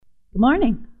Good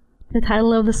morning. The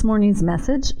title of this morning's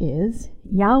message is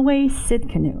Yahweh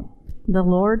Sidkenu, the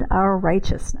Lord our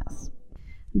righteousness.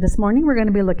 This morning we're going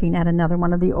to be looking at another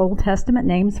one of the Old Testament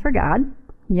names for God,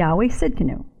 Yahweh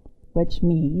Sidkenu, which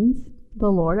means the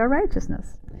Lord our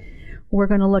righteousness. We're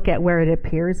going to look at where it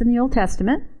appears in the Old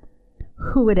Testament,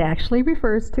 who it actually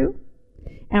refers to,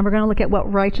 and we're going to look at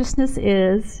what righteousness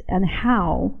is and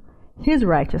how His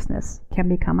righteousness can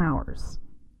become ours.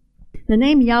 The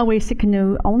name Yahweh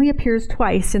Sidkenu only appears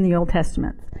twice in the Old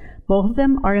Testament. Both of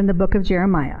them are in the book of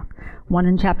Jeremiah. One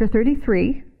in chapter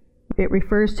 33. It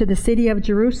refers to the city of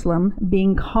Jerusalem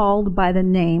being called by the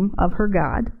name of her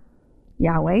God,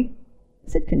 Yahweh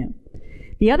Sidkenu.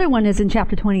 The other one is in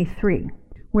chapter 23,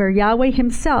 where Yahweh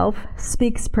himself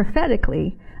speaks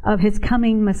prophetically of his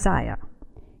coming Messiah,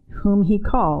 whom he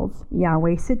calls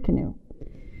Yahweh Sidkenu.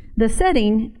 The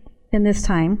setting in this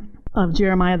time of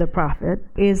Jeremiah the prophet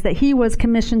is that he was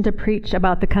commissioned to preach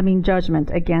about the coming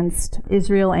judgment against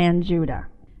Israel and Judah.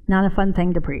 Not a fun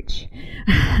thing to preach.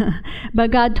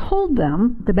 But God told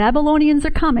them, the Babylonians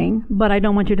are coming, but I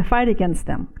don't want you to fight against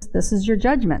them. This is your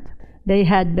judgment. They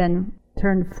had been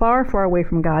turned far, far away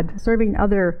from God, serving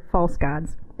other false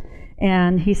gods.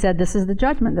 And he said, this is the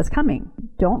judgment that's coming.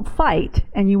 Don't fight,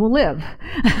 and you will live.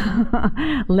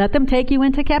 Let them take you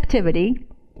into captivity,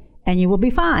 and you will be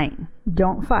fine.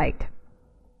 Don't fight.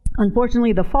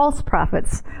 Unfortunately, the false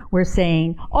prophets were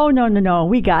saying, oh, no,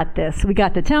 we got this. We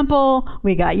got the temple,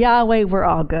 we got Yahweh, we're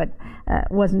all good.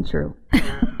 Wasn't true.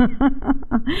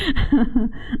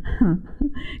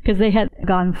 Because they had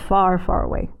gone far, far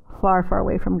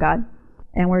away from God,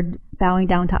 and were bowing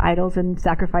down to idols and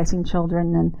sacrificing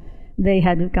children, and they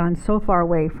had gone so far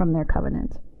away from their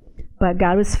covenant. But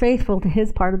God was faithful to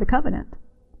his part of the covenant.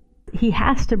 He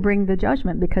has to bring the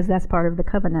judgment because that's part of the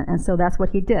covenant, and so that's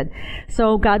what he did.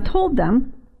 So God told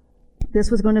them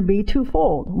this was going to be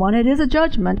twofold. One, it is a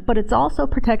judgment, but it's also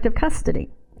protective custody,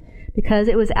 because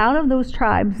it was out of those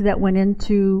tribes that went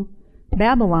into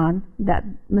Babylon that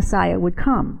Messiah would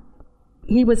come.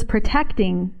 He was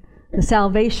protecting the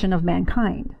salvation of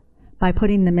mankind by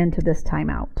putting them into this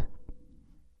timeout.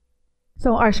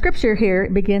 So our scripture here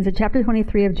begins in chapter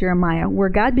 23 of Jeremiah, where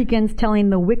God begins telling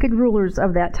the wicked rulers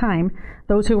of that time,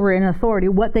 those who were in authority,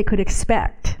 what they could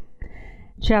expect.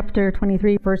 Chapter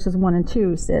 23, verses 1 and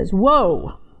 2 says,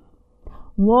 Woe!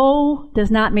 Woe does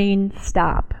not mean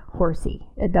stop, horsey.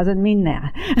 It doesn't mean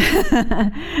that.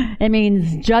 It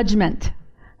means judgment.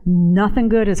 Nothing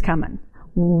good is coming.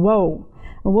 Woe!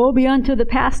 Woe be unto the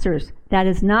pastors. That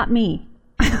is not me.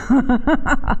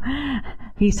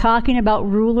 He's talking about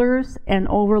rulers and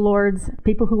overlords,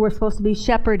 people who were supposed to be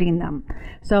shepherding them.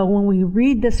 So when we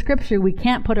read the scripture, we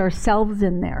can't put ourselves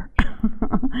in there.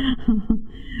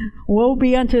 Woe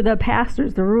be unto the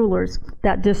pastors, the rulers,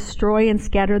 that destroy and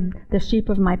scatter the sheep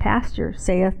of my pasture,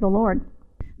 saith the Lord.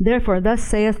 Therefore, thus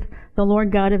saith the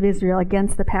Lord God of Israel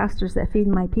against the pastors that feed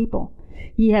my people.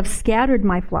 Ye have scattered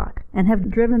my flock, and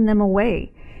have driven them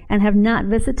away, and have not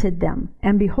visited them.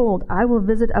 And behold, I will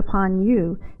visit upon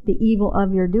you the evil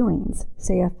of your doings,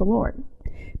 saith the Lord.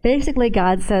 Basically,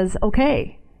 God says,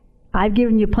 okay, I've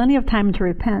given you plenty of time to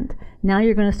repent. Now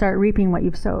you're going to start reaping what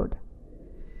you've sowed.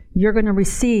 You're going to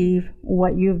receive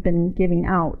what you've been giving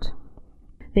out.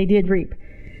 They did reap.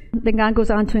 Then God goes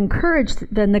on to encourage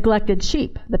the neglected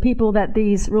sheep, the people that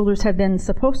these rulers have been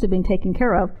supposed to have been taking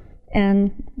care of.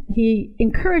 And he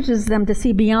encourages them to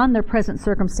see beyond their present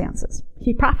circumstances.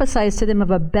 He prophesies to them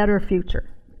of a better future.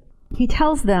 He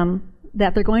tells them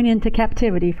that they're going into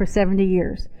captivity for 70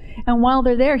 years. And while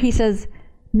they're there, he says,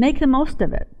 make the most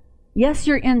of it. Yes,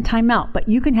 you're in timeout, but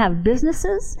you can have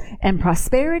businesses and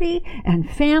prosperity and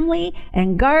family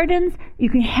and gardens. You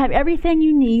can have everything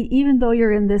you need, even though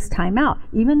you're in this timeout.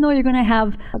 Even though you're going to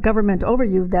have a government over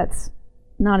you that's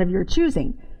not of your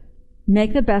choosing.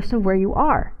 Make the best of where you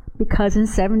are. Because in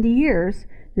 70 years,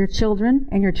 your children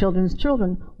and your children's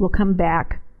children will come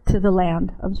back to the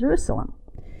land of Jerusalem.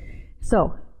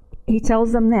 So he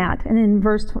tells them that. And in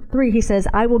verse 3, he says,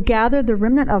 I will gather the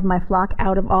remnant of my flock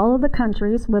out of all of the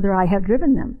countries whither I have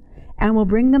driven them, and will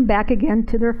bring them back again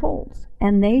to their folds.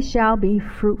 And they shall be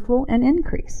fruitful and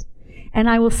increase. And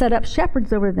I will set up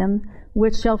shepherds over them,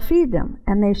 which shall feed them.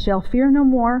 And they shall fear no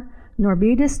more, nor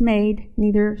be dismayed,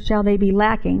 neither shall they be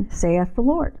lacking, saith the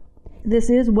Lord.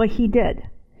 This is what he did.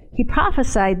 He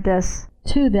prophesied this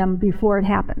to them before it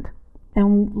happened.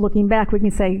 And looking back, we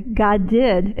can say God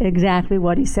did exactly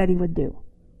what he said he would do.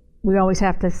 We always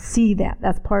have to see that.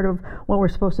 That's part of what we're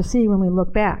supposed to see when we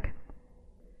look back.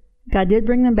 God did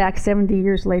bring them back 70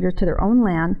 years later to their own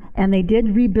land, and they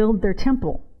did rebuild their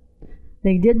temple.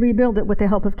 They did rebuild it with the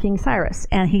help of King Cyrus,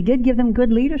 and he did give them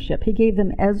good leadership. He gave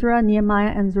them Ezra,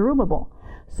 Nehemiah, and Zerubbabel.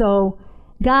 So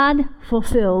God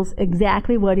fulfills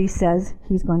exactly what he says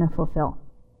he's going to fulfill.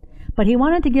 But he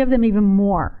wanted to give them even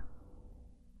more.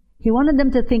 He wanted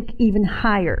them to think even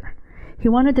higher. He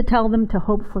wanted to tell them to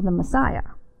hope for the Messiah.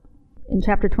 In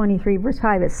chapter 23, verse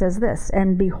 5, it says this,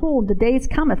 "And behold, the days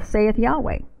cometh, saith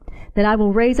Yahweh, that I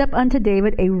will raise up unto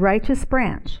David a righteous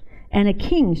branch, and a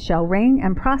king shall reign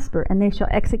and prosper, and they shall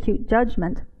execute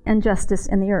judgment and justice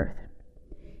in the earth.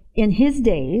 In his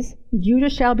days Judah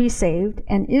shall be saved,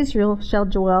 and Israel shall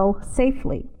dwell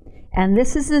safely. And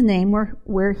this is the name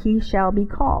where he shall be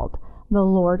called, the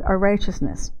Lord our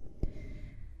righteousness."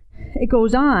 It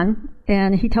goes on,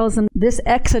 and he tells them this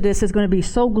Exodus is going to be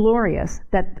so glorious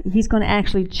that he's going to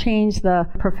actually change the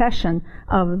profession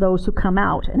of those who come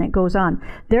out. And it goes on,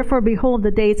 "Therefore, behold,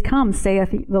 the days come,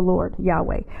 saith the Lord,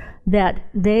 Yahweh, that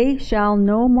they shall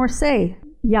no more say,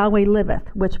 Yahweh liveth,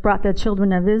 which brought the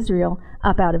children of Israel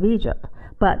up out of Egypt.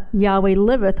 But Yahweh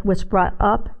liveth, which brought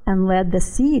up and led the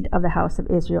seed of the house of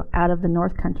Israel out of the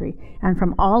north country, and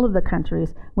from all of the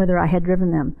countries whither I had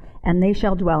driven them, and they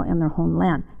shall dwell in their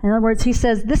homeland." In other words, he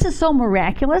says, this is so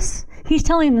miraculous. He's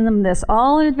telling them this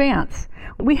all in advance.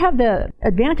 We have the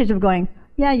advantage of going,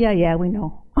 yeah, we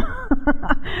know.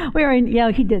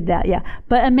 He did that, yeah.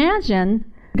 But imagine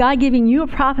God giving you a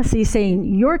prophecy saying,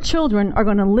 your children are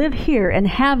going to live here and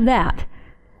have that,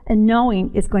 and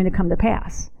knowing it's going to come to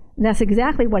pass. And that's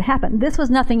exactly what happened. This was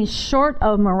nothing short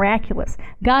of miraculous.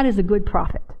 God is a good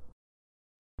prophet.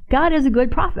 God is a good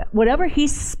prophet. Whatever he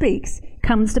speaks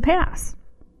comes to pass.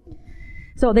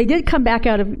 So they did come back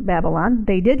out of Babylon.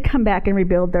 They did come back and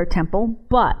rebuild their temple,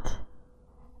 but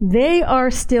they are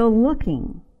still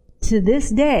looking. To this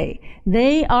day,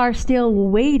 they are still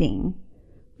waiting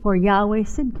for Yahweh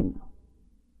Sidkenu,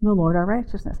 the Lord our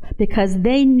righteousness, because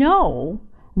they know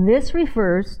this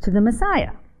refers to the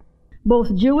Messiah.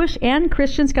 Both Jewish and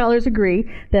Christian scholars agree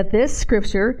that this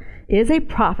scripture is a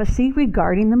prophecy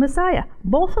regarding the Messiah.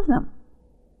 Both of them.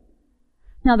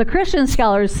 Now the Christian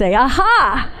scholars say,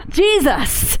 aha,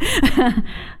 Jesus!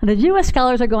 The Jewish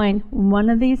scholars are going,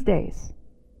 one of these days.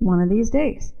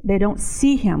 They don't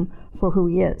see him for who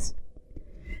he is.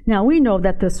 Now we know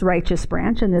that this righteous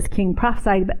branch and this king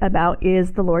prophesied about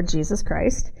is the Lord Jesus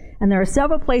Christ. And there are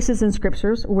several places in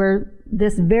scriptures where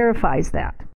this verifies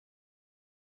that.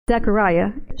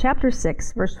 Zechariah chapter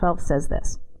 6, verse 12 says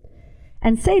this,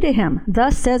 "And say to him,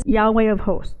 Thus says Yahweh of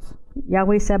hosts,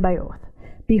 Yahweh Sabaoth,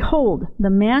 Behold, the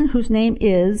man whose name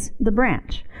is the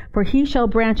branch, for he shall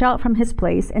branch out from his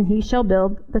place, and he shall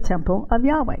build the temple of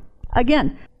Yahweh."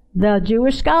 Again, the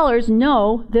Jewish scholars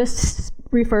know this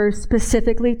refers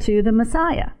specifically to the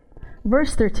Messiah.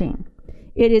 Verse 13,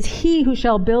 "It is he who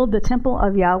shall build the temple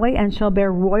of Yahweh and shall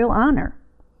bear royal honor."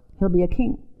 He'll be a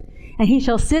king. "And he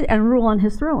shall sit and rule on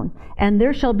his throne, and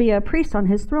there shall be a priest on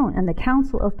his throne, and the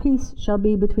counsel of peace shall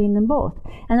be between them both."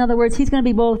 In other words, he's going to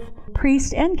be both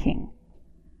priest and king,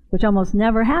 which almost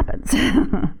never happens.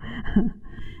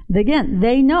 Again,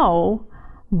 they know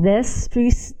this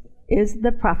is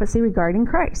the prophecy regarding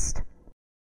Christ.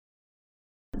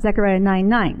 Zechariah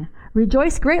 9:9,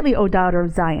 "Rejoice greatly, O daughter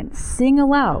of Zion. Sing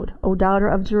aloud, O daughter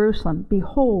of Jerusalem.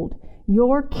 Behold,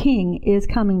 your king is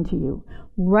coming to you.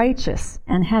 Righteous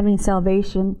and having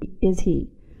salvation is he.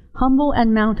 Humble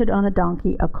and mounted on a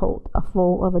donkey, a colt, a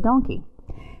foal of a donkey."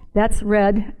 That's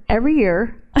read every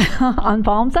year on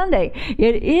Palm Sunday.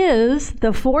 It is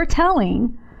the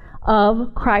foretelling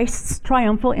of Christ's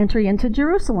triumphal entry into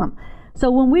Jerusalem. So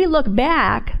when we look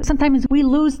back, sometimes we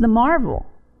lose the marvel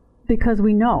because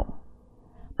we know.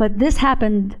 But this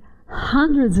happened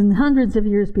hundreds and hundreds of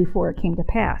years before it came to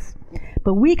pass.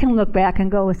 But we can look back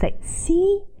and go and say,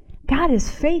 see, God is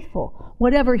faithful.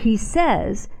 Whatever he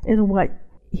says is what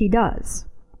he does.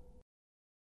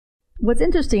 What's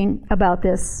interesting about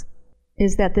this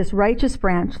is that this righteous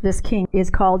branch, this king, is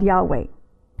called Yahweh.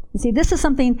 You see, this is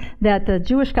something that the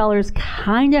Jewish scholars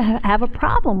kind of have a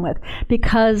problem with,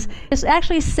 because it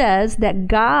actually says that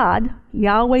God,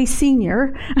 Yahweh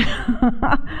Senior,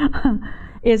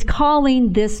 is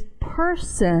calling this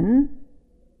person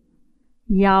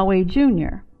Yahweh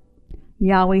Junior,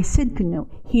 Yahweh Sidkenu.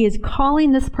 He is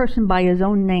calling this person by his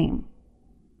own name.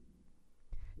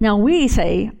 Now we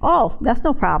say, oh, that's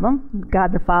no problem.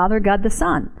 God the Father, God the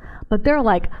Son. But they're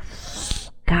like,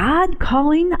 God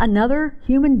calling another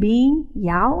human being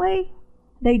Yahweh?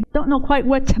 They don't know quite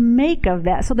what to make of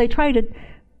that, so they try to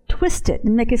twist it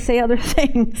and make it say other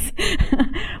things.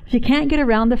 But you can't get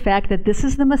around the fact that this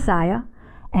is the Messiah,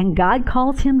 and God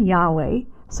calls him Yahweh,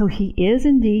 so he is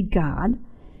indeed God,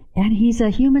 and he's a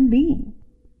human being.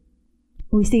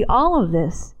 We see all of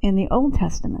this in the Old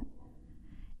Testament.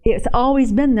 It's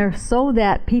always been there so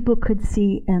that people could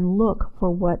see and look for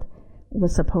what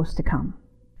was supposed to come.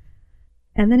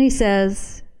 And then he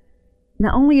says,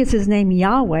 not only is his name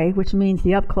Yahweh, which means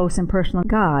the up-close and personal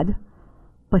God,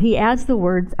 but he adds the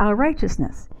words, our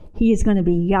righteousness. He is going to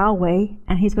be Yahweh,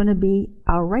 and he's going to be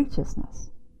our righteousness.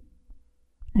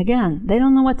 Again, they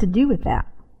don't know what to do with that.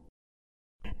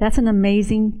 That's an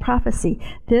amazing prophecy.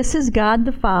 This is God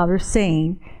the Father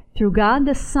saying, through God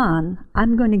the Son,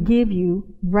 I'm going to give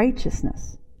you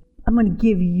righteousness. I'm going to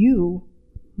give you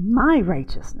my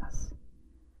righteousness.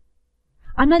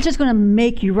 I'm not just going to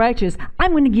make you righteous.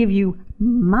 I'm going to give you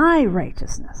my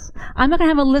righteousness. I'm not going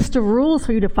to have a list of rules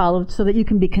for you to follow so that you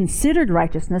can be considered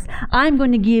righteousness. I'm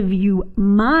going to give you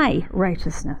my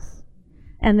righteousness.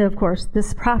 And then, of course,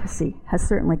 this prophecy has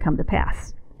certainly come to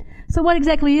pass. So what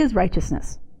exactly is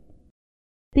righteousness?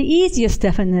 The easiest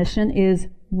definition is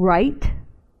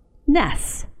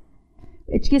rightness.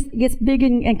 It gets big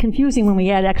and confusing when we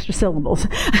add extra syllables.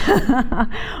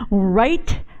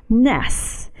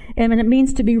 Rightness. And it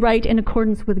means to be right in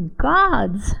accordance with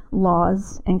God's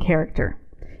laws and character.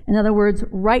 In other words,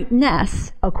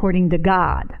 rightness according to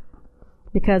God.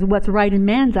 Because what's right in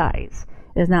man's eyes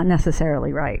is not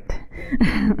necessarily right.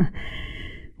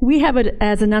 We have it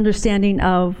as an understanding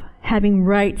of having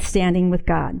right standing with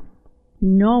God,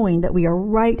 knowing that we are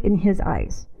right in his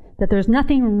eyes, that there's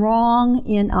nothing wrong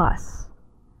in us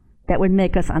that would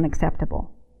make us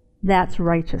unacceptable. That's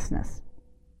righteousness.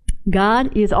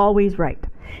 God is always right.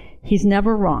 He's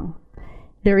never wrong.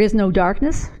 There is no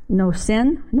darkness, no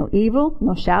sin, no evil,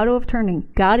 no shadow of turning.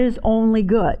 God is only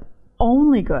good,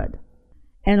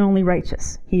 and only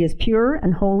righteous. He is pure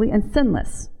and holy and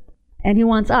sinless. And he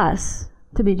wants us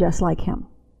to be just like him.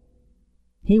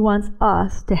 He wants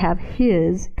us to have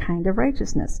his kind of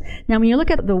righteousness. Now, when you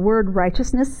look at the word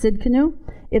righteousness, sidkenu,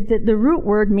 the root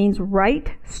word means right,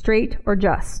 straight, or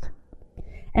just.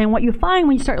 And what you find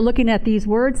when you start looking at these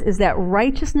words is that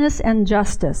righteousness and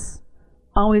justice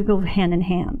always go hand in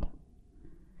hand.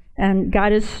 And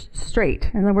God is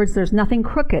straight. In other words, there's nothing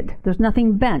crooked. There's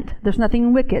nothing bent. There's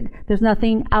nothing wicked. There's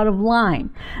nothing out of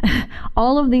line.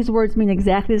 All of these words mean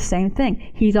exactly the same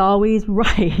thing. He's always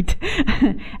right.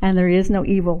 And there is no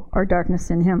evil or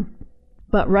darkness in him.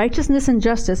 But righteousness and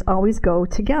justice always go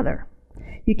together.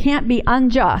 You can't be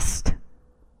unjust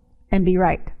and be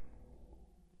right.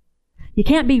 You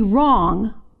can't be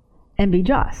wrong and be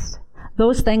just.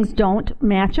 Those things don't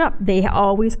match up. They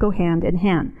always go hand in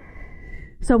hand.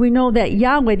 So we know that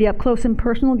Yahweh, the up-close and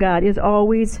personal God, is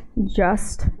always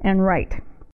just and right.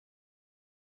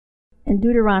 In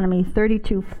Deuteronomy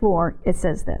 32:4, it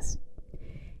says this,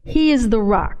 He is the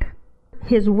rock.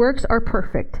 His works are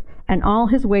perfect, and all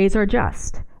his ways are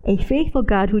just. A faithful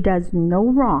God who does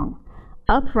no wrong.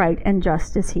 Upright and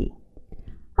just is he.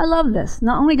 I love this.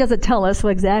 Not only does it tell us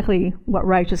exactly what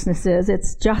righteousness is,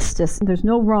 it's justice. There's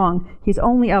no wrong. He's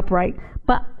only upright.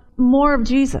 But more of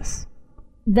Jesus.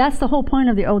 That's the whole point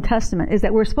of the Old Testament, is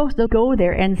that we're supposed to go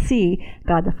there and see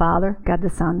God the Father, God the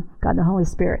Son, God the Holy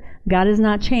Spirit. God is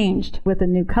not changed with the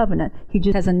new covenant. He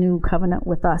just has a new covenant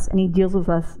with us, and he deals with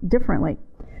us differently.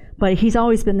 But he's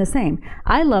always been the same.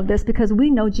 I love this because we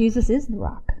know Jesus is the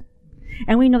rock.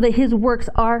 And we know that his works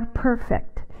are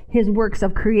perfect. His works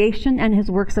of creation and his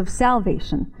works of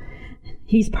salvation.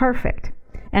 He's perfect.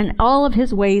 And all of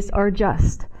his ways are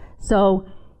just. So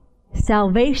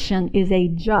salvation is a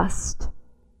just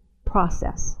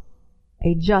process,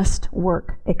 a just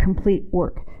work, a complete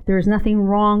work. There is nothing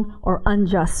wrong or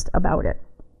unjust about it.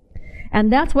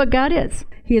 And that's what God is.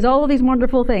 He is all of these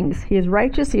wonderful things. He is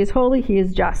righteous, he is holy, he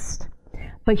is just.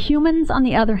 But humans, on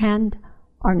the other hand,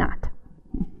 are not.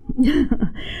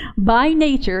 By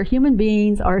nature, human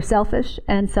beings are selfish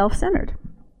and self-centered.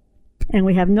 And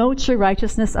we have no true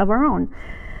righteousness of our own.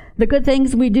 The good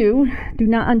things we do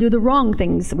not undo the wrong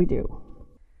things we do.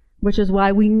 Which is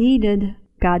why we needed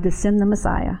God to send the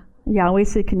Messiah, Yahweh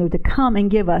Sidkenu, to come and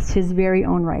give us his very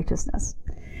own righteousness.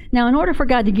 Now, in order for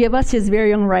God to give us his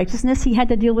very own righteousness, he had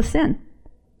to deal with sin.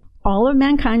 All of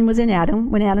mankind was in Adam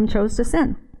when Adam chose to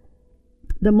sin.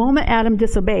 The moment Adam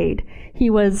disobeyed, he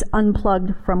was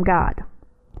unplugged from God.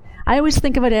 I always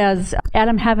think of it as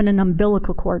Adam having an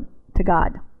umbilical cord to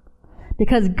God,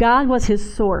 because God was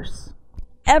his source.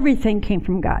 Everything came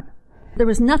from God. There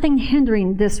was nothing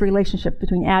hindering this relationship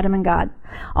between Adam and God.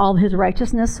 All his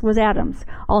righteousness was Adam's.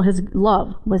 All his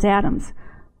love was Adam's.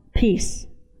 Peace,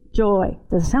 joy.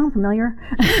 Does it sound familiar?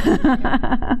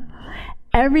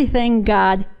 Everything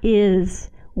God is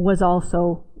was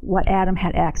also what Adam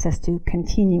had access to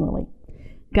continually.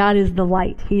 God is the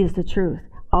light. He is the truth.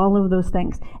 All of those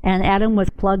things. And Adam was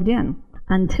plugged in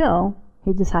until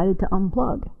He decided to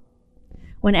unplug.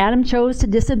 When Adam chose to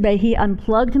disobey, he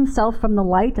unplugged himself from the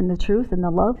light and the truth and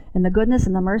the love and the goodness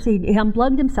and the mercy. He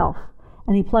unplugged himself,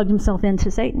 and he plugged himself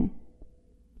into Satan.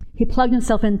 He plugged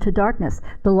himself into darkness.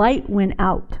 The light went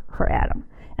out for Adam.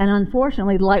 And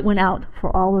unfortunately, the light went out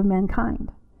for all of mankind.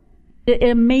 It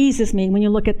amazes me when you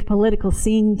look at the political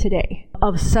scene today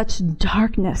of such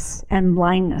darkness and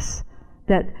blindness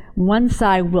that one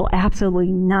side will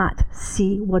absolutely not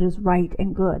see what is right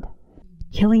and good.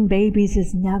 Killing babies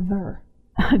is never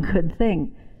a good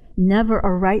thing, never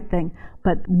a right thing.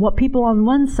 But what people on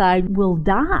one side will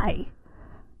die.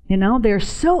 You know, they're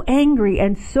so angry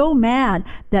and so mad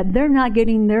that they're not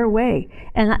getting their way.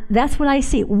 And that's what I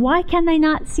see. Why can they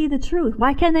not see the truth?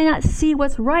 Why can they not see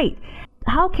what's right?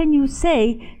 How can you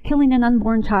say killing an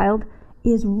unborn child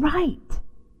is right?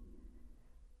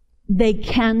 They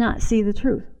cannot see the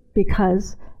truth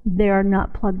because they are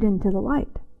not plugged into the light.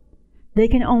 They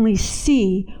can only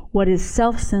see what is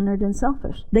self-centered and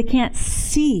selfish. They can't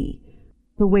see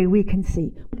the way we can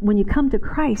see. When you come to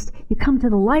Christ, you come to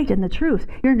the light and the truth.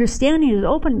 Your understanding is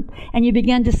open, and you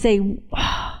begin to say,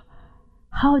 oh,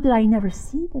 how did I never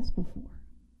see this before?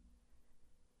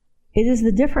 It is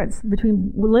the difference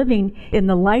between living in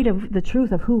the light of the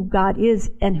truth of who God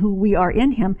is and who we are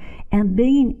in Him, and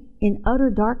being in utter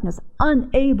darkness,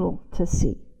 unable to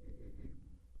see.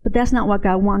 But that's not what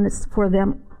God wanted for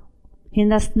them,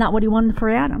 and that's not what He wanted for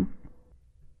Adam.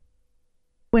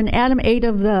 When Adam ate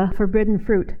of the forbidden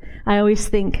fruit, I always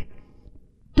think,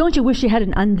 don't you wish you had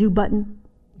an undo button?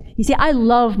 You see, I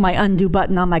love my undo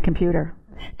button on my computer.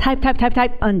 Type,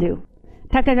 undo.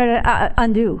 Type,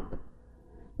 undo.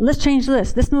 Let's change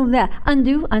this. Let's move that.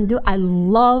 Undo. I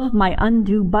love my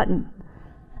undo button.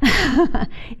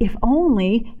 If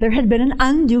only there had been an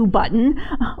undo button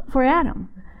for Adam.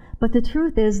 But the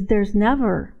truth is, there's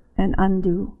never an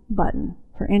undo button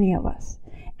for any of us.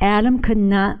 Adam could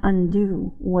not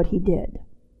undo what he did.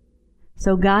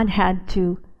 So God had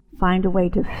to find a way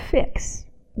to fix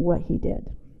what he did.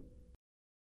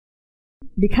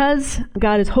 Because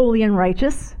God is holy and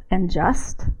righteous and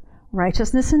just,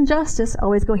 righteousness and justice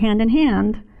always go hand in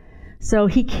hand, so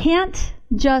He can't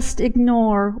just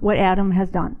ignore what Adam has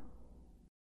done.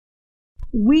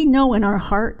 We know in our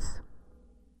hearts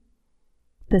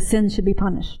the sin should be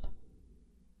punished.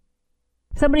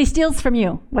 Somebody steals from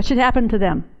you, what should happen to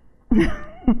them?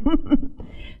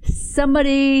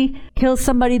 Somebody kills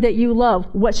somebody that you love,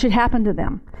 what should happen to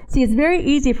them? See, it's very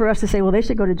easy for us to say, well, they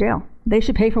should go to jail. They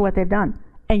should pay for what they've done.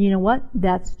 And you know what?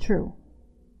 That's true.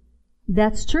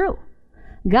 That's true.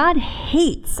 God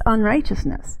hates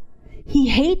unrighteousness. He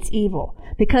hates evil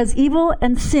because evil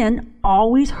and sin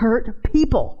always hurt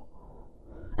people.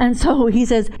 And so He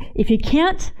says, if you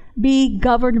can't be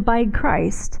governed by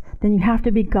Christ, then you have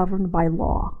to be governed by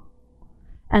law.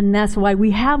 And that's why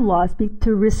we have laws,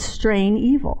 to restrain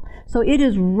evil. So it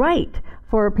is right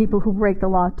for people who break the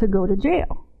law to go to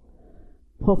jail.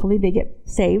 Hopefully they get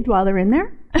saved while they're in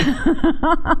there.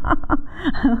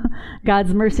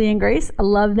 God's mercy and grace, I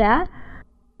love that.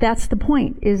 That's the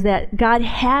point, is that God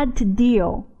had to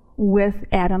deal with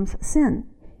Adam's sin.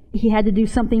 He had to do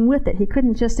something with it. He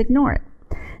couldn't just ignore it.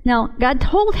 Now, God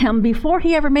told him before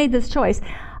he ever made this choice,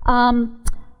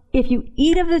 if you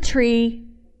eat of the tree,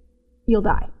 you'll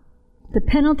die. The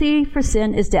penalty for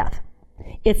sin is death.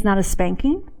 It's not a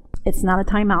spanking. It's not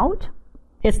a timeout.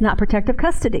 It's not protective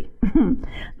custody.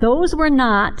 Those were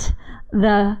not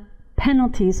the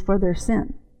penalties for their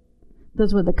sin.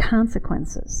 Those were the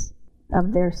consequences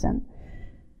of their sin.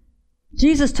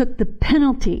 Jesus took the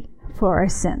penalty for our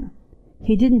sin.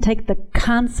 He didn't take the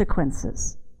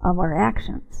consequences of our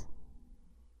actions.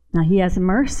 Now, He has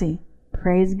mercy.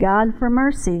 Praise God for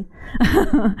mercy.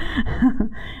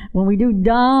 When we do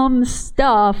dumb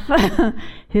stuff,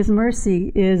 His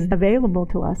mercy is available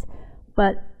to us.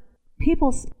 But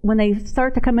people, when they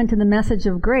start to come into the message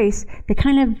of grace, they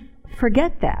kind of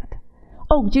forget that.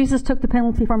 Oh, Jesus took the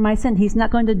penalty for my sin. He's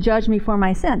not going to judge me for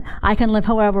my sin. I can live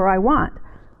however I want.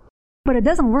 But it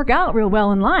doesn't work out real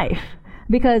well in life,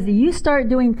 because you start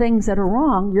doing things that are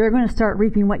wrong, you're going to start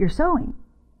reaping what you're sowing.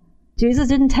 Jesus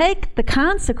didn't take the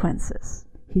consequences.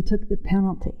 He took the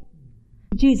penalty.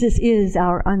 Jesus is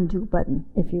our undo button,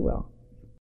 if you will.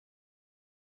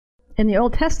 In the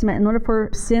Old Testament, in order for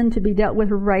sin to be dealt with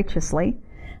righteously,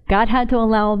 God had to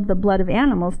allow the blood of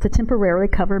animals to temporarily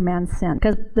cover man's sin,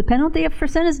 because the penalty for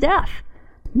sin is death.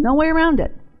 No way around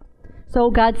it. So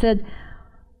God said,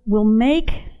 we'll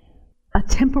make a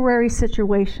temporary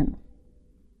situation.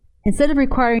 Instead of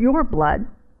requiring your blood,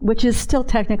 which is still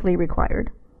technically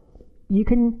required, you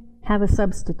can have a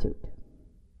substitute.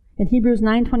 In Hebrews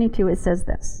 9:22 it says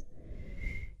this,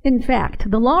 In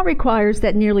fact, the law requires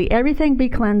that nearly everything be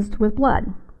cleansed with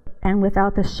blood, and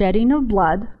without the shedding of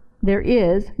blood, there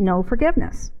is no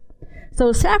forgiveness.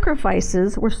 So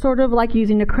sacrifices were sort of like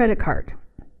using a credit card.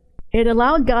 It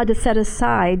allowed God to set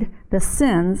aside the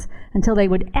sins until they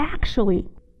would actually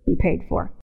be paid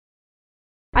for.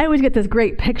 I always get this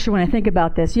great picture when I think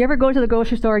about this. You ever go to the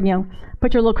grocery store and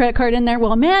put your little credit card in there?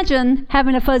 Well, imagine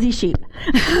having a fuzzy sheep.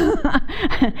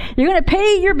 You're going to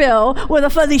pay your bill with a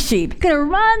fuzzy sheep. You're going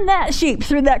to run that sheep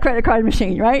through that credit card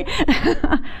machine, right?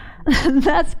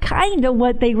 That's kind of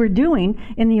what they were doing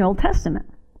in the Old Testament.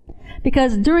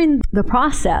 Because during the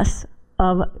process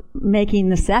of making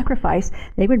the sacrifice,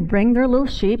 they would bring their little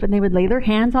sheep and they would lay their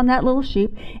hands on that little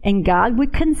sheep, and God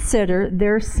would consider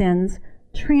their sins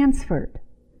transferred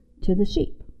to the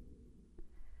sheep.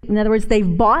 In other words,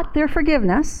 they've bought their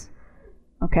forgiveness,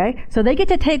 okay? So they get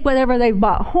to take whatever they've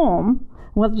bought home,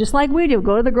 well, just like we do.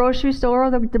 Go to the grocery store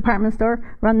or the department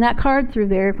store, run that card through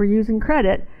there if we're using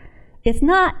credit. It's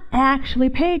not actually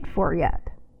paid for yet.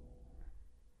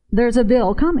 There's a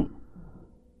bill coming.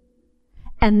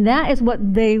 And that is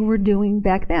what they were doing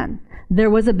back then. There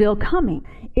was a bill coming.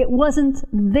 It wasn't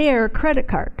their credit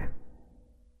card.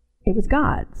 It was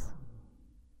God's.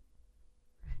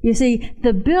 You see,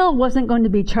 the bill wasn't going to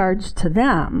be charged to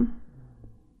them.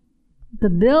 The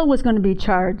bill was going to be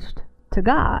charged to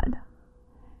God,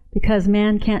 because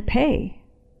man can't pay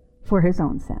for his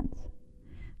own sins.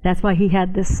 That's why he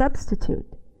had this substitute.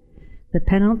 The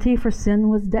penalty for sin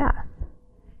was death.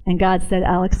 And God said,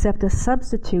 I'll accept a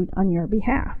substitute on your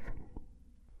behalf.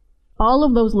 All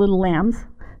of those little lambs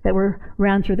that were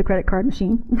ran through the credit card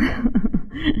machine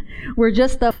were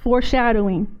just the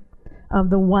foreshadowing of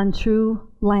the one true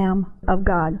Lamb of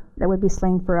God that would be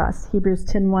slain for us. Hebrews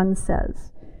 10:1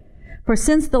 says, For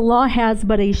since the law has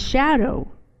but a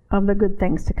shadow of the good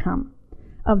things to come,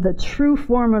 of the true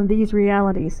form of these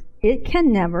realities, it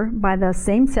can never, by the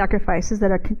same sacrifices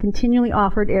that are continually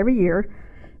offered every year,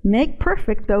 make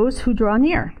perfect those who draw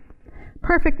near.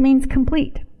 Perfect means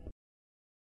complete.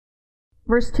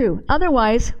 Verse 2,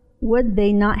 Otherwise, would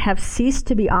they not have ceased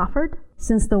to be offered,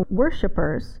 since the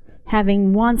worshippers,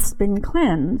 having once been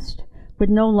cleansed, would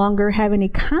no longer have any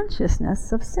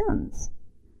consciousness of sins?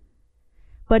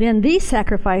 But in these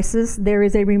sacrifices, there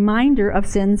is a reminder of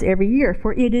sins every year,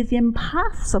 for it is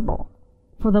impossible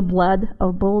for the blood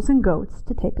of bulls and goats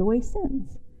to take away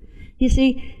sins. You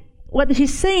see, what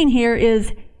she's saying here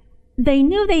is, they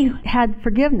knew they had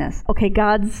forgiveness. Okay,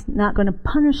 God's not going to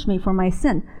punish me for my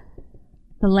sin.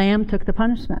 The lamb took the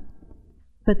punishment.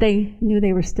 But they knew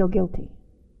they were still guilty.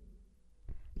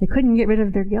 They couldn't get rid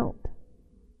of their guilt.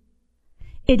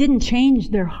 It didn't change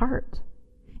their heart.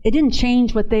 It didn't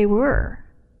change what they were.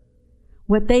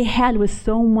 What they had was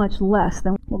so much less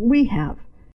than what we have.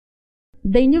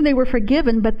 They knew they were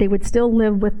forgiven, but they would still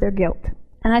live with their guilt.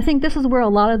 And I think this is where a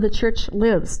lot of the church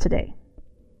lives today.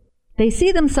 They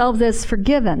see themselves as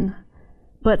forgiven,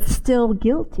 but still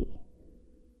guilty.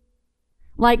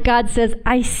 Like God says,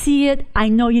 I see it, I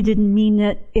know you didn't mean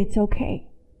it, it's okay.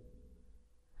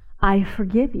 I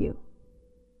forgive you.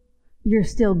 You're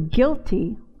still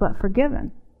guilty, but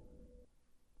forgiven.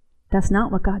 That's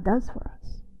not what God does for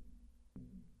us.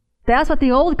 That's what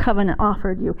the old covenant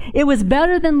offered you. It was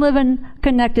better than living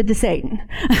connected to Satan.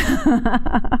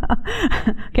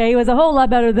 Okay, it was a whole lot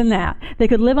better than that. They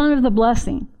could live under the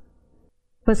blessing.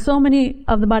 But so many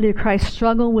of the body of Christ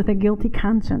struggle with a guilty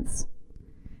conscience.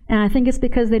 And I think it's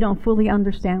because they don't fully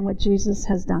understand what Jesus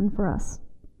has done for us.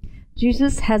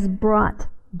 Jesus has brought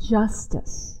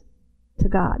justice to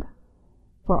God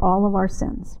for all of our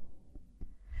sins.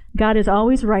 God is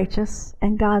always righteous,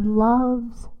 and God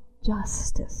loves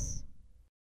justice.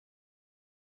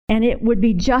 And it would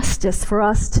be justice for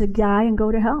us to die and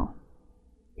go to hell.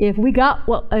 If we got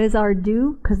what is our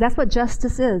due, because that's what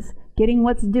justice is, getting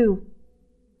what's due.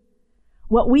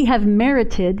 What we have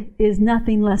merited is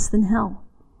nothing less than hell.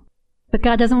 But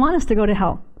God doesn't want us to go to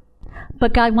hell.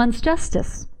 But God wants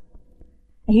justice.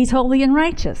 He's holy and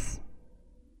righteous.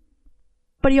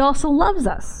 But He also loves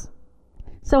us.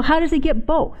 So how does He get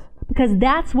both? Because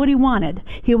that's what He wanted.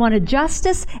 He wanted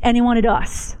justice and He wanted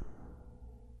us.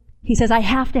 He says, I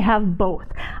have to have both.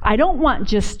 I don't want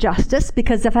just justice,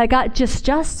 because if I got just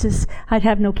justice, I'd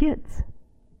have no kids.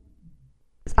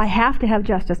 I have to have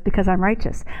justice because I'm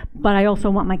righteous, but I also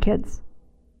want my kids.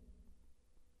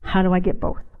 How do I get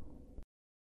both?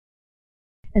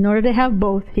 In order to have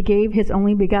both, He gave His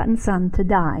only begotten Son to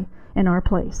die in our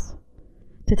place,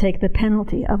 to take the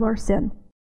penalty of our sin.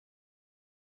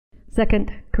 2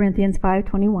 Corinthians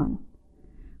 5:21.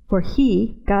 For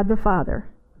He, God the Father,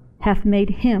 hath made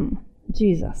Him,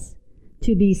 Jesus,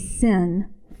 to be sin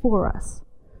for us,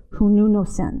 who knew no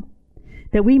sin,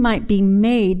 that we might be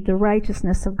made the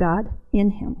righteousness of God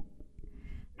in him.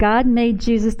 God made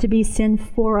Jesus to be sin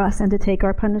for us and to take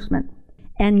our punishment.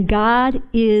 And God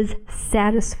is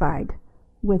satisfied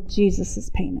with Jesus'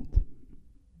 payment.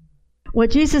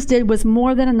 What Jesus did was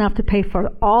more than enough to pay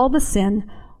for all the sin,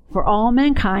 for all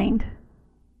mankind,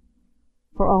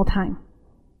 for all time.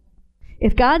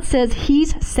 If God says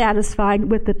he's satisfied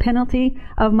with the penalty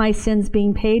of my sins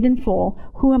being paid in full,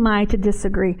 who am I to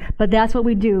disagree? But that's what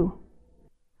we do.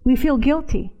 We feel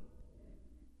guilty.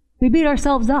 We beat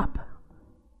ourselves up.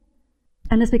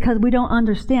 And it's because we don't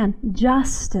understand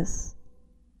justice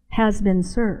has been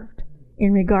served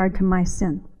in regard to my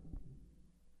sin.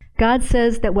 God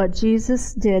says that what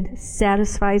Jesus did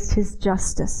satisfies his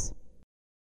justice.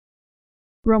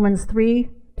 Romans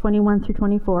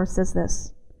 3:21-24 says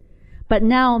this. But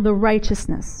now the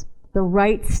righteousness, the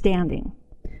right standing.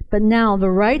 But now the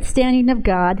right standing of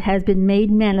God has been made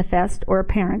manifest or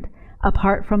apparent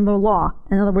apart from the law.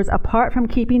 In other words, apart from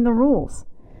keeping the rules.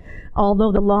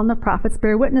 Although the law and the prophets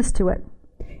bear witness to it.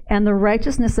 And the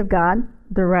righteousness of God,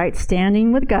 the right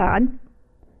standing with God,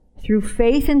 through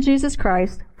faith in Jesus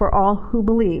Christ for all who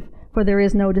believe, for there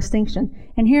is no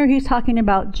distinction. And here he's talking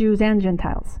about Jews and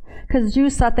Gentiles. Because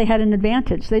Jews thought they had an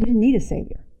advantage. They didn't need a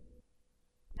Savior.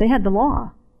 They had the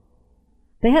law.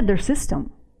 They had their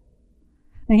system.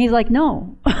 And he's like,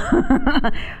 no.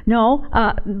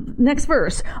 Next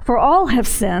verse. For all have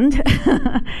sinned,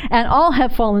 and all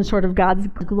have fallen short of God's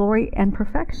glory and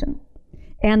perfection.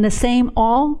 And the same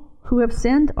all who have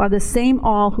sinned are the same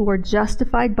all who are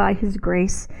justified by his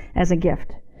grace as a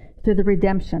gift, through the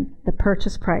redemption, the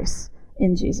purchase price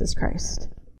in Jesus Christ.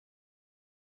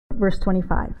 Verse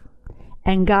 25.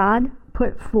 And God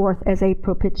put forth as a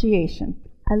propitiation.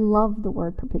 I love the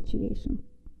word propitiation.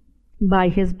 By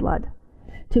his blood,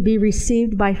 to be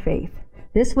received by faith.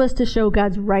 This was to show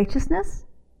God's righteousness,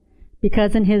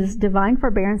 because in his divine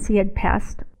forbearance he had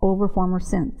passed over former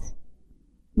sins.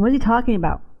 What is he talking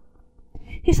about?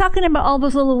 He's talking about all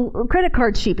those little credit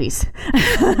card sheepies.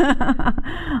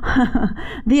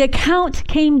 The account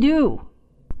came due.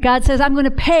 God says, I'm going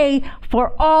to pay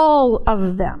for all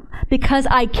of them, because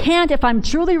I can't, if I'm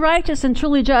truly righteous and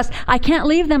truly just, I can't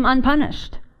leave them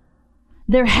unpunished.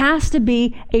 There has to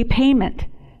be a payment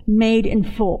made in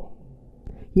full.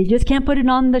 You just can't put it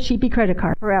on the sheepy credit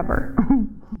card forever.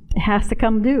 It has to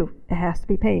come due. It has to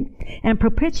be paid. And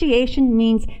propitiation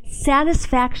means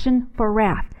satisfaction for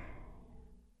wrath.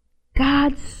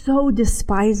 God so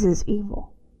despises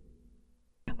evil.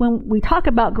 When we talk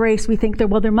about grace, we think that,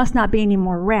 well, there must not be any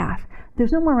more wrath.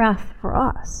 There's no more wrath for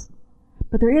us.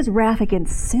 But there is wrath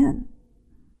against sin.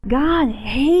 God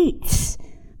hates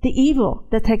the evil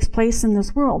that takes place in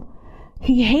this world.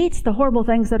 He hates the horrible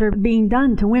things that are being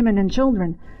done to women and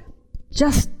children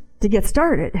just to get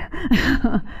started.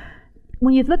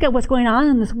 When you look at what's going on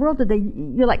in this world today,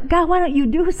 you're like, God, why don't you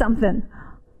do something?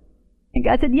 And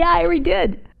God said, yeah, I already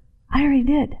did.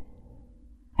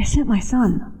 I sent my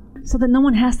son so that no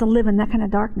one has to live in that kind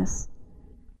of darkness.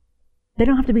 They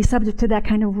don't have to be subject to that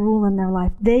kind of rule in their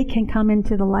life. They can come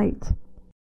into the light.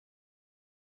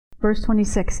 Verse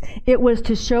 26, it was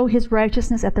to show his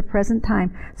righteousness at the present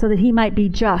time, so that he might be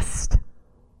just,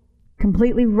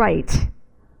 completely right,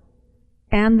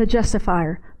 and the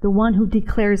justifier, the one who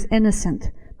declares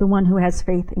innocent, the one who has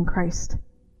faith in Christ.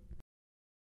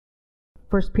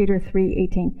 1 Peter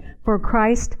 3:18, for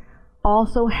Christ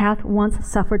also hath once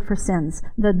suffered for sins,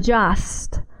 the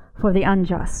just for the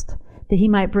unjust, that he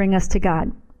might bring us to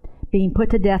God, being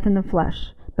put to death in the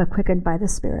flesh, but quickened by the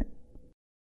Spirit.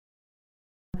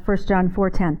 1 John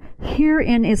 4:10,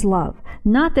 herein is love,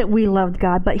 not that we loved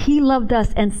God, but he loved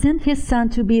us and sent his Son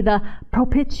to be the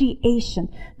propitiation,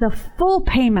 the full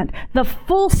payment, the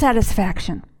full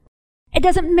satisfaction. It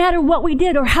doesn't matter what we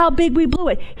did or how big we blew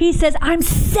it. He says, I'm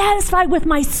satisfied with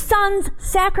my Son's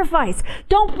sacrifice.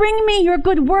 Don't bring me your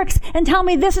good works and tell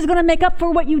me this is going to make up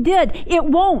for what you did. It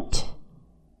won't.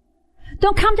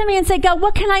 Don't come to me and say, God,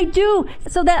 what can I do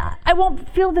so that I won't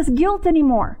feel this guilt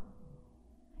anymore?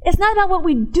 It's not about what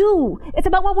we do. It's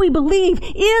about what we believe.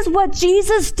 Is what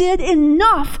Jesus did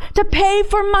enough to pay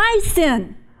for my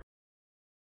sin?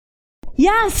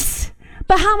 Yes.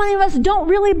 But how many of us don't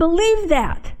really believe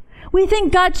that? We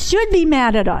think God should be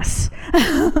mad at us.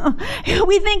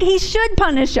 We think he should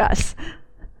punish us.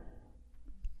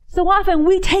 So often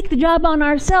we take the job on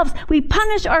ourselves. We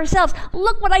punish ourselves.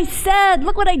 Look what I said.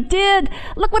 Look what I did.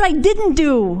 Look what I didn't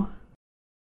do.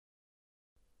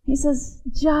 He says,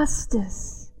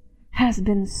 justice has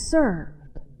been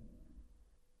served.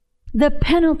 The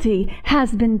penalty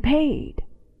has been paid.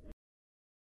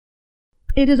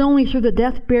 It is only through the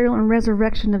death, burial, and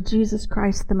resurrection of Jesus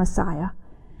Christ, the Messiah,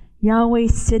 Yahweh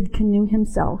Sidkenu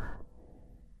himself,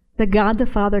 that God the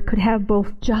Father could have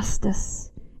both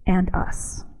justice and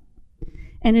us.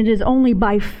 And it is only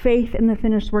by faith in the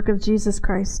finished work of Jesus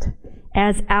Christ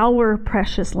as our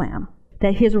precious Lamb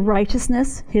that his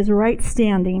righteousness, his right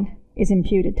standing, is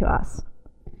imputed to us.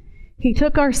 He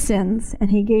took our sins and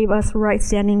he gave us right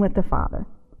standing with the Father.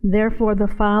 Therefore, the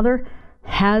Father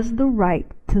has the right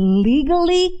to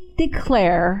legally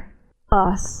declare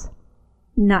us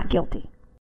not guilty.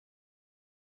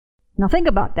 Now think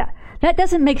about that. That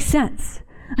doesn't make sense.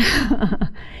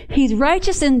 He's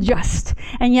righteous and just,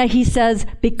 and yet he says,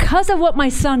 because of what my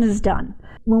Son has done,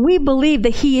 when we believe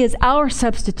that he is our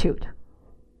substitute,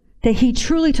 that he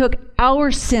truly took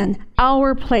our sin,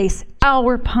 our place,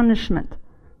 our punishment,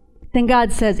 then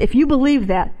God says, if you believe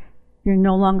that, you're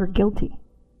no longer guilty.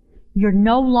 You're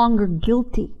no longer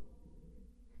guilty.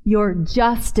 You're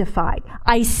justified.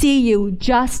 I see you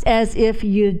just as if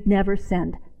you'd never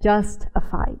sinned.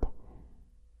 Justified.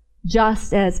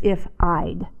 Just as if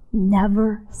I'd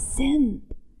never sinned.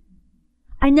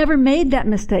 I never made that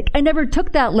mistake. I never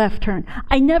took that left turn.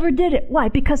 I never did it. Why?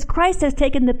 Because Christ has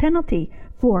taken the penalty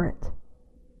for it.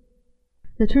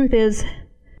 The truth is,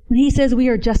 when he says we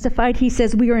are justified, he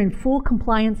says we are in full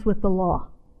compliance with the law.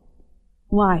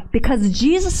 Why? Because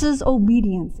Jesus'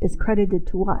 obedience is credited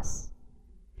to us.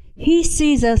 He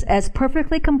sees us as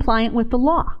perfectly compliant with the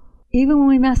law, even when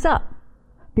we mess up,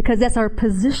 because that's our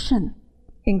position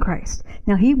in Christ.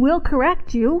 Now, he will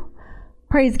correct you.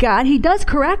 Praise God. He does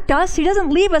correct us. He doesn't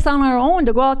leave us on our own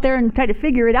to go out there and try to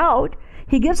figure it out.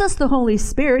 He gives us the Holy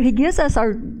Spirit. He gives us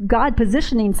our God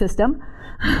positioning system.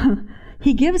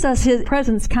 He gives us his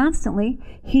presence constantly.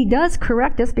 He does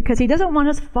correct us because he doesn't want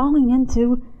us falling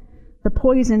into the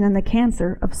poison and the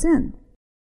cancer of sin.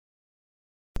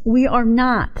 We are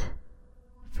not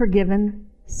forgiven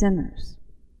sinners.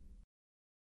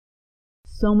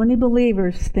 So many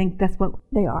believers think that's what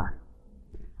they are.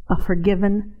 A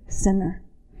forgiven sinner.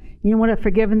 You know what a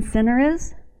forgiven sinner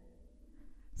is?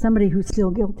 Somebody who's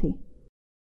still guilty.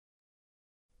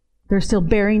 They're still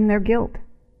bearing their guilt,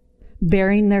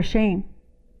 bearing their shame.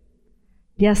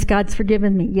 Yes, God's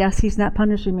forgiven me. Yes, he's not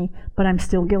punishing me, but I'm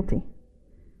still guilty.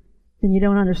 Then you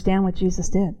don't understand what Jesus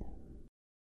did.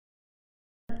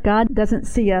 God doesn't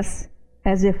see us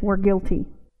as if we're guilty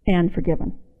and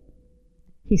forgiven.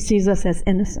 He sees us as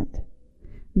innocent.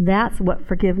 That's what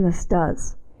forgiveness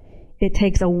does. It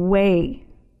takes away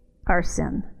our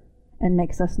sin and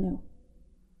makes us new.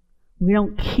 We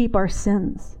don't keep our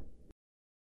sins.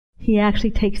 He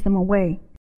actually takes them away.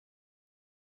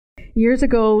 Years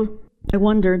ago, I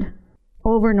wondered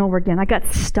over and over again. I got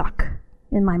stuck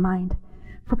in my mind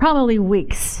for probably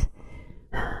weeks.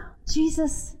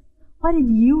 Jesus, why did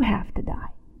you have to die?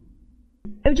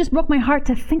 It just broke my heart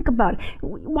to think about it.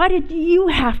 Why did you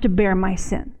have to bear my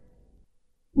sin?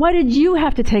 Why did you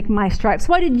have to take my stripes?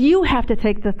 Why did you have to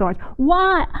take the thorns?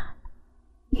 Why?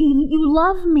 You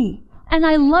love me, and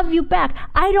I love you back.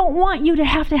 I don't want you to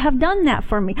have done that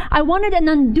for me. I wanted an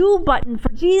undo button for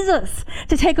Jesus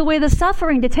to take away the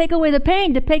suffering, to take away the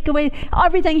pain, to take away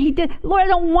everything he did. Lord, I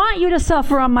don't want you to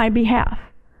suffer on my behalf.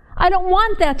 I don't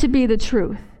want that to be the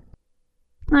truth.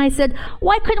 And I said,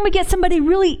 why couldn't we get somebody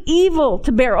really evil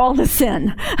to bear all the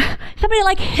sin? Somebody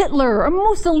like Hitler or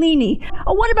Mussolini.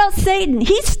 Oh, what about Satan?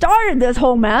 He started this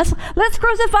whole mess. Let's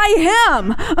crucify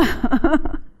him.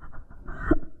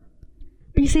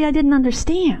 But you see, I didn't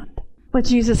understand what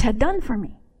Jesus had done for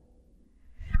me.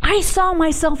 I saw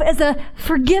myself as a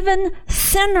forgiven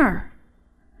sinner.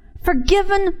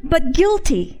 Forgiven but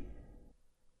guilty.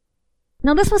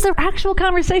 Now, this was an actual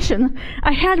conversation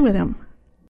I had with him.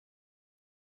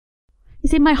 You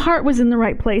see, my heart was in the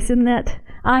right place in that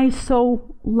I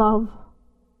so love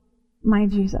my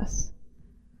Jesus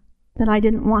that I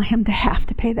didn't want him to have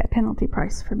to pay that penalty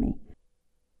price for me.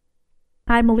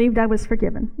 I believed I was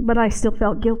forgiven, but I still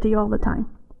felt guilty all the time.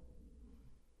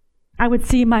 I would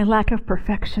see my lack of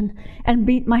perfection and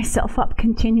beat myself up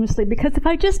continuously, because if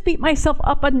I just beat myself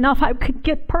up enough, I could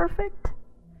get perfect.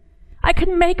 I could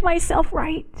make myself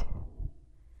right.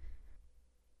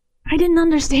 I didn't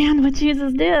understand what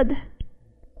Jesus did.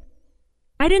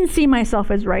 I didn't see myself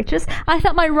as righteous. I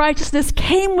thought my righteousness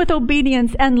came with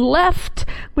obedience and left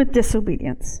with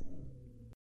disobedience.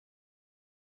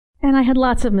 And I had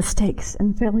lots of mistakes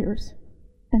and failures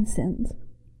and sins.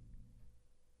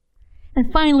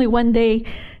 And finally, one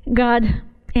day, God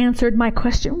answered my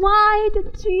question, why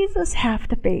did Jesus have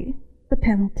to pay the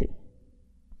penalty?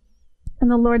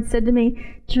 And the Lord said to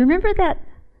me, do you remember that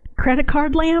credit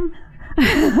card lamb?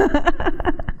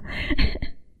 I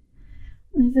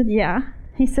said, yeah.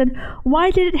 He said, why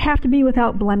did it have to be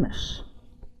without blemish?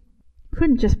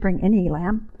 Couldn't just bring any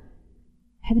lamb.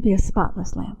 It had to be a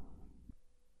spotless lamb.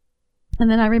 And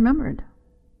then I remembered.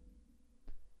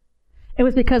 It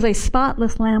was because a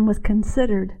spotless lamb was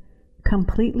considered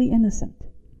completely innocent.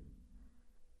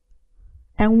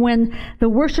 And when the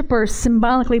worshiper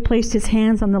symbolically placed his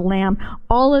hands on the lamb,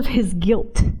 all of his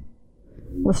guilt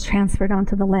was transferred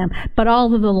onto the lamb, but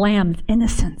all of the lamb's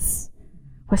innocence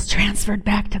was transferred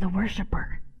back to the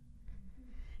worshiper.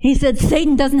 He said,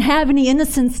 Satan doesn't have any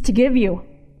innocence to give you.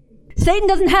 Satan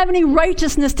doesn't have any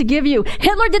righteousness to give you.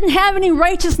 Hitler didn't have any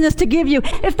righteousness to give you.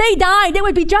 If they died, it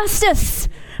would be justice.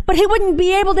 But he wouldn't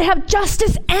be able to have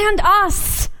justice and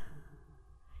us.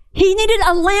 He needed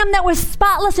a lamb that was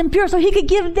spotless and pure so he could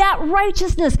give that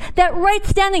righteousness, that right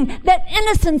standing, that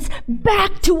innocence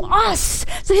back to us.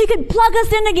 So he could plug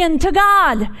us in again to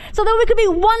God. So that we could be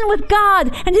one with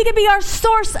God and he could be our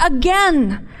source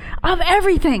again of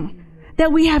everything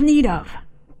that we have need of.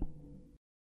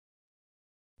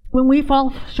 When we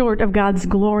fall short of God's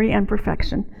glory and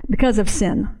perfection because of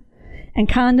sin and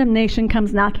condemnation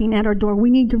comes knocking at our door, we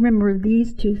need to remember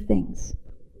these two things.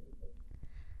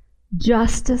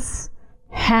 Justice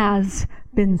has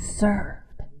been served.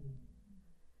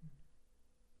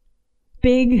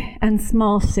 Big and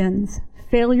small sins,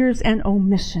 failures and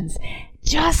omissions.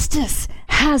 Justice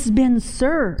has been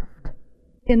served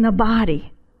in the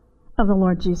body of the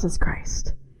Lord Jesus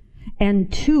Christ.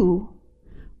 And two,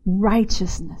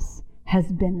 righteousness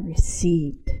has been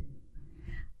received.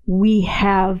 We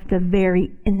have the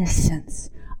very innocence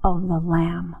of the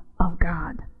Lamb of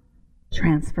God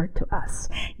transferred to us.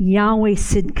 Yahweh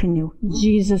Sidkenu,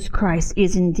 Jesus Christ,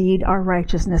 is indeed our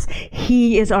righteousness.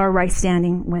 He is our right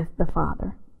standing with the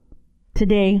Father.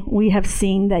 Today we have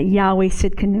seen that Yahweh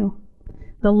Sidkenu,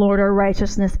 the Lord our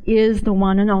righteousness, is the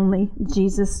one and only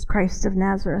Jesus Christ of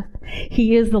Nazareth.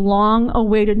 He is the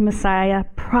long-awaited Messiah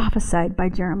prophesied by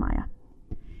Jeremiah.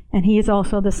 And he is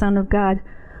also the Son of God,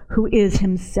 who is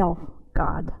himself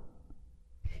God.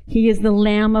 He is the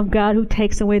Lamb of God who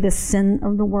takes away the sin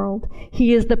of the world.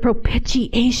 He is the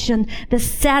propitiation, the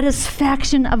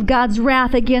satisfaction of God's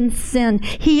wrath against sin.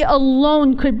 He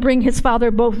alone could bring his Father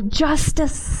both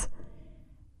justice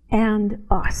and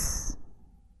us.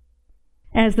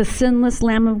 As the sinless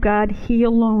Lamb of God, he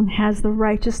alone has the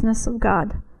righteousness of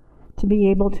God to be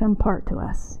able to impart to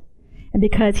us. And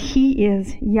because he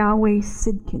is Yahweh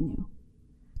Sidkenu,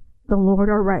 the Lord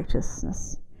our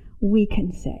righteousness, we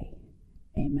can say,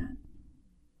 Amen.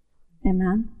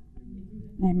 Amen.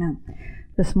 Amen.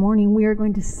 This morning we are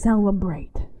going to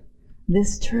celebrate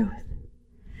this truth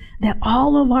that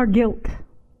all of our guilt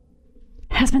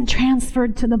has been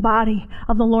transferred to the body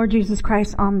of the Lord Jesus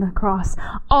Christ on the cross.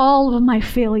 All of my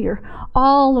failure,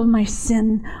 all of my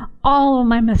sin, all of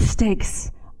my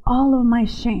mistakes, all of my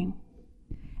shame.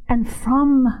 And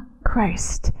from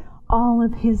Christ, all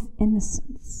of his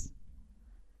innocence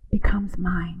becomes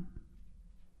mine.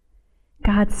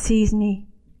 God sees me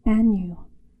and you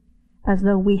as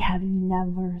though we have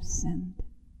never sinned.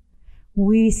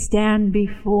 We stand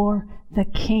before the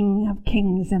King of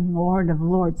Kings and Lord of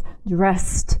Lords,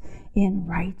 dressed in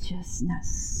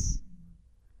righteousness,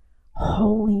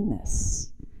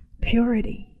 holiness,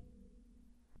 purity.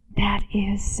 That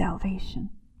is salvation.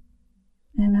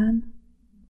 Amen.